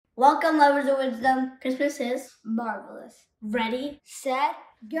Welcome, lovers of wisdom. Christmas is marvelous. Ready, set,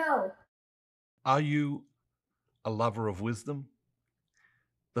 go. Are you a lover of wisdom?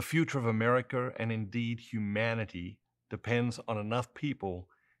 The future of America and indeed humanity depends on enough people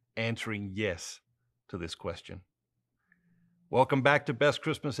answering yes to this question. Welcome back to Best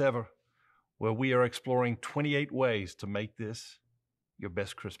Christmas Ever, where we are exploring 28 ways to make this your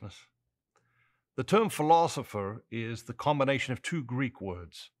best Christmas. The term philosopher is the combination of two Greek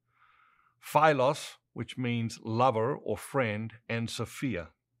words, philos, which means lover or friend, and sophia,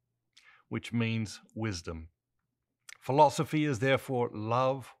 which means wisdom. Philosophy is therefore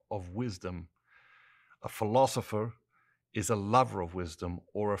love of wisdom. A philosopher is a lover of wisdom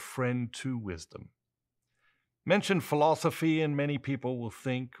or a friend to wisdom. Mention philosophy and many people will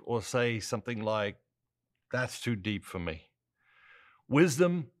think or say something like, that's too deep for me.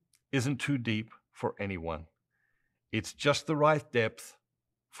 Wisdom isn't too deep for anyone. It's just the right depth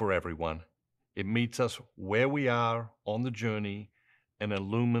for everyone. It meets us where we are on the journey and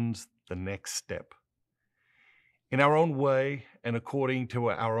illumines the next step. In our own way and according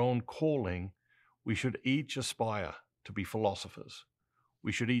to our own calling, we should each aspire to be philosophers.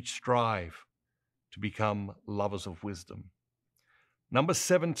 We should each strive to become lovers of wisdom. Number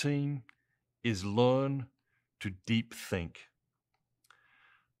 17 is learn to deep think.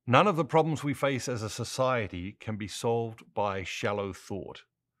 None of the problems we face as a society can be solved by shallow thought.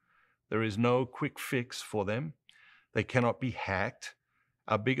 There is no quick fix for them. They cannot be hacked.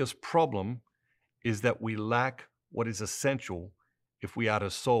 Our biggest problem is that we lack what is essential if we are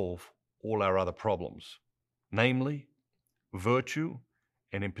to solve all our other problems, namely virtue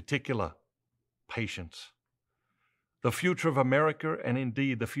and in particular, patience. The future of America and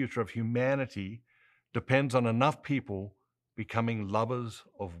indeed the future of humanity depends on enough people becoming lovers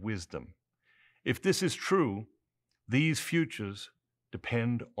of wisdom. If this is true, these futures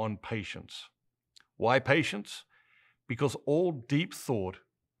depend on patience. Why patience? Because all deep thought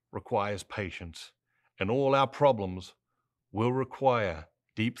requires patience, and all our problems will require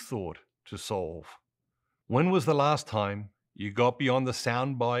deep thought to solve. When was the last time you got beyond the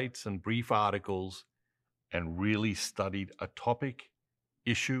sound bites and brief articles and really studied a topic,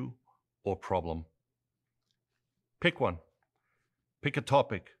 issue, or problem? Pick one. Pick a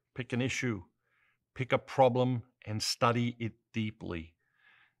topic, pick an issue, pick a problem, and study it deeply.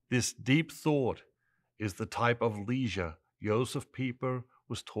 This deep thought is the type of leisure Joseph Pieper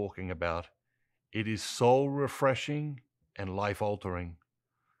was talking about. It is soul refreshing and life altering.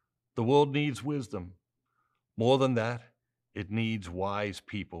 The world needs wisdom. More than that, it needs wise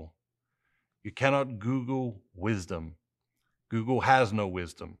people. You cannot Google wisdom. Google has no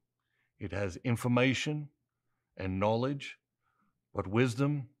wisdom. It has information and knowledge, but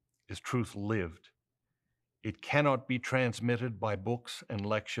wisdom is truth lived. It cannot be transmitted by books and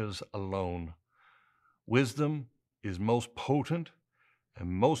lectures alone. Wisdom is most potent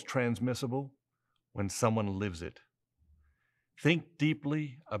and most transmissible when someone lives it. Think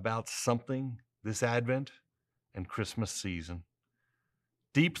deeply about something this Advent and Christmas season.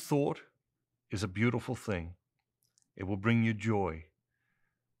 Deep thought is a beautiful thing. It will bring you joy.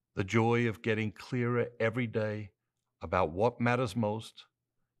 The joy of getting clearer every day about what matters most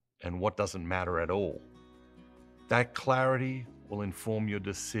and what doesn't matter at all. That clarity will inform your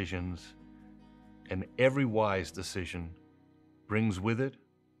decisions, and every wise decision brings with it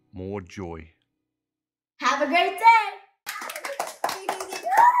more joy. Have a great day.